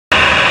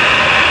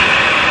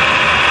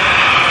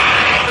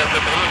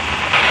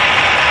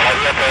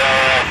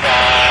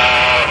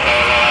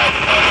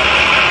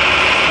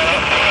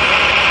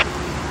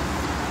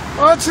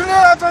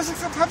알파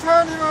 6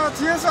 파파 리마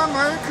뒤에서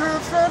마이크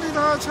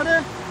플로리다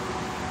차례.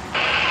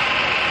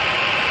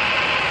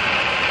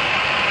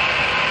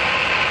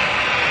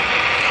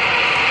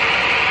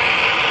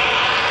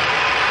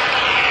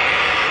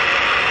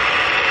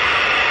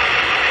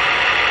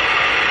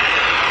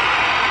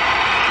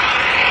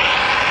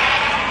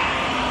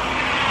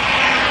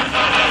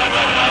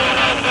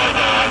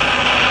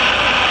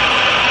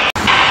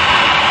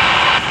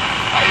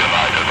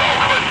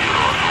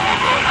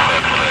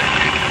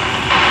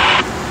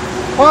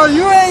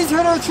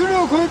 UA0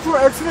 주류 골프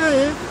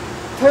엑스레이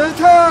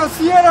델타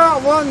시에라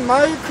 1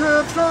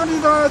 마이크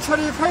플로리다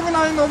차리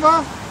 59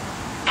 오버.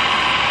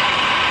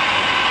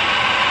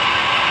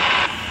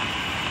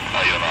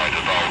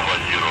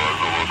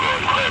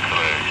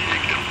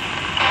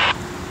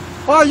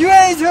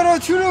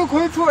 UA0 주류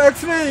골프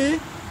엑스레이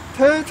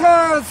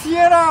델타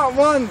시에라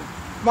 1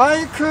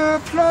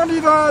 마이크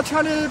플로리다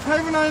차리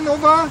 59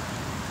 오버.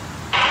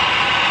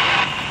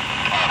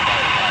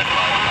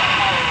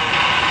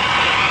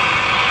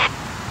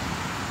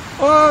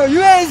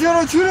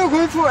 UA0 주류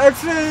골프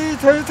엑스레이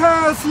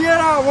델타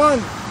시에라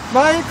 1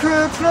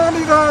 마이크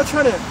플로리다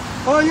차례.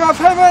 이와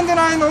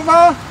 509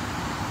 오버.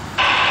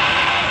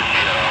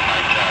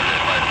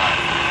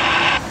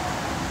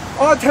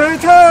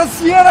 델타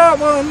시에라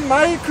 1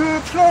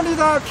 마이크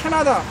플로리다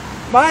캐나다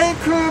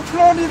마이크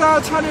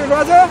플로리다 차례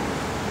라자.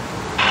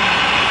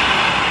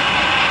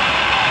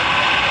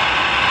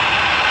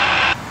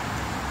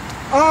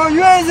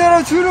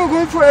 UA0 주류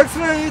골프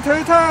엑스레이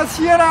델타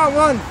시에라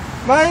 1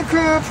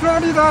 마이크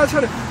플로리다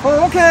차례.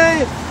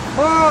 오케이.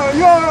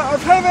 이거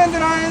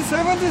 509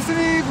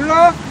 73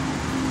 불러.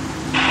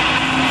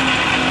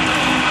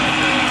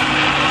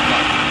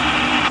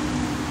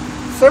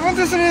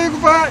 73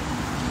 굿바이.